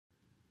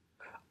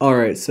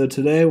Alright, so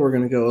today we're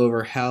going to go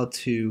over how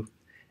to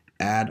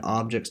add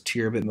objects to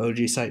your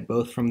Bitmoji site,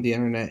 both from the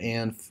internet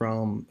and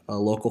from a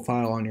local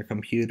file on your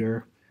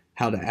computer,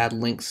 how to add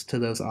links to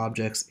those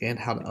objects, and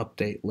how to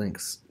update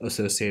links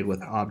associated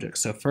with objects.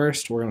 So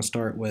first, we're going to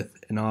start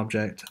with an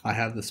object. I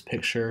have this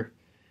picture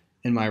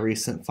in my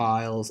recent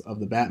files of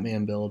the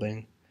Batman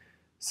building.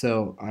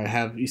 So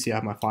you see I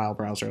have my file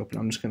browser open.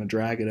 I'm just going to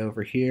drag it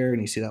over here,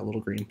 and you see that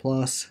little green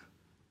plus.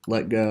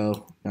 Let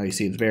go. Now you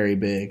see it's very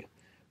big.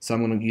 So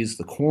I'm going to use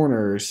the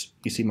corners.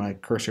 You see my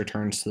cursor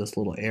turns to this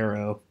little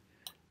arrow.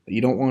 But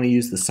you don't want to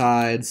use the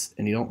sides,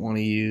 and you don't want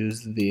to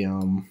use the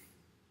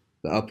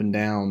up and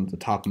down, the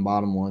top and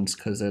bottom ones,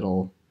 because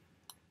it'll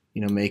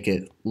make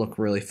it look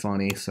really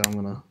funny. So I'm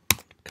going to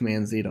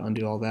Command Z to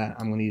undo all that.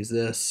 I'm going to use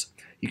this.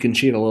 You can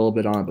cheat a little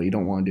bit on it, but you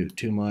don't want to do it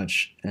too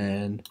much.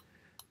 And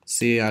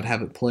see, I'd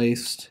have it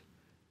placed,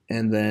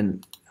 and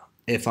then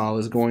if I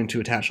was going to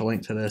attach a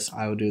link to this,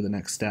 I would do the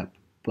next step.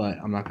 But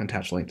I'm not going to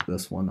attach a link to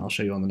this one. I'll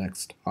show you on the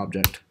next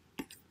object.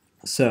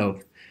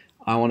 So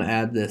I want to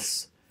add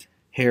this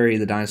Harry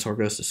the Dinosaur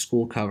Goes to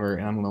School cover,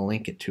 and I'm going to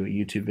link it to a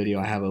YouTube video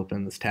I have open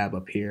in this tab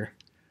up here.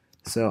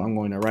 So I'm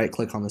going to right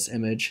click on this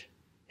image,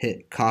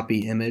 hit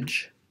copy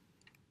image,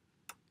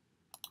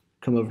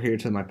 come over here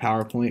to my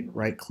PowerPoint,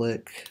 right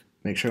click,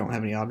 make sure I don't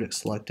have any objects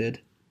selected,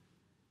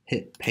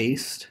 hit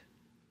paste,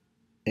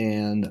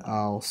 and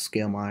I'll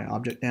scale my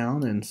object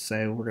down and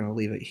say we're going to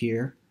leave it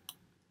here.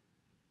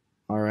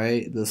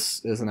 Alright,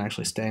 this isn't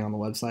actually staying on the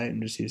website.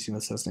 I'm just using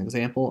this as an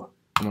example.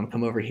 I'm going to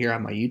come over here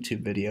on my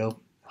YouTube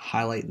video,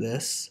 highlight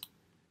this,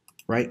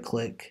 right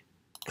click,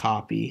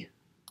 copy,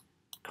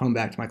 come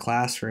back to my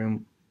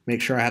classroom,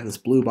 make sure I have this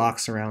blue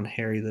box around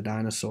Harry the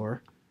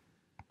Dinosaur,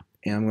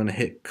 and I'm going to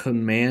hit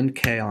Command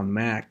K on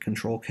Mac,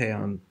 Control K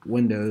on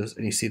Windows,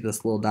 and you see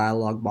this little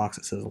dialog box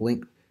that says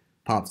link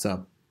pops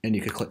up, and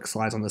you could click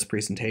slides on this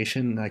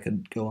presentation, and I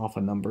could go off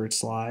a numbered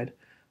slide,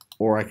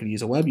 or I could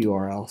use a web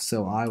URL.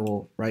 So I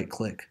will right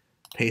click,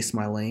 paste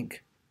my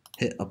link,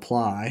 hit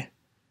apply,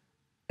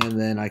 and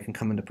then I can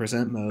come into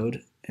present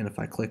mode, and if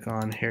I click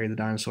on Harry the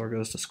Dinosaur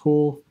Goes to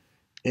School,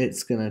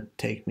 it's going to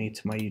take me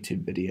to my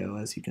YouTube video,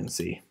 as you can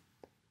see.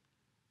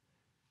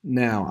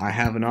 Now I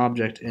have an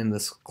object in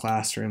this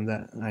classroom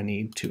that I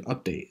need to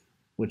update,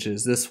 which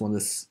is this one.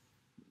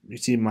 You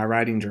see my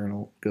writing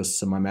journal goes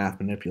to my math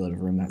manipulative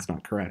room. That's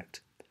not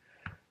correct.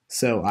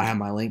 So I have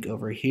my link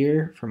over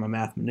here for my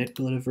math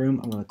manipulative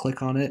room. I'm going to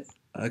click on it.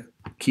 A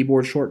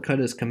keyboard shortcut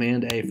is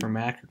Command A for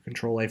Mac or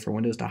Control A for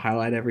Windows to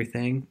highlight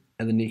everything.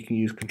 And then you can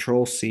use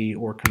Control C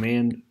or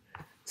Command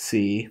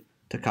C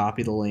to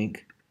copy the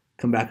link.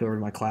 Come back over to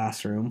my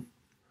classroom.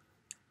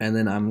 And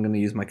then I'm going to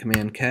use my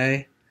Command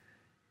K.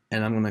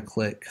 And I'm going to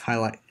click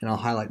highlight. And I'll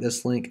highlight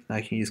this link. And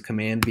I can use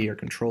Command V or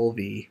Control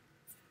V.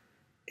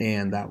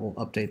 And that will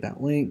update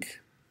that link.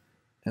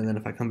 And then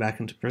if I come back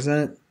into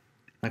present,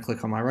 I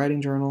click on my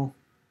writing journal,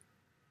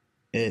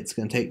 it's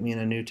going to take me in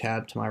a new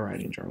tab to my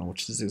writing journal,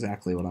 which is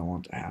exactly what I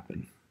want to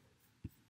happen.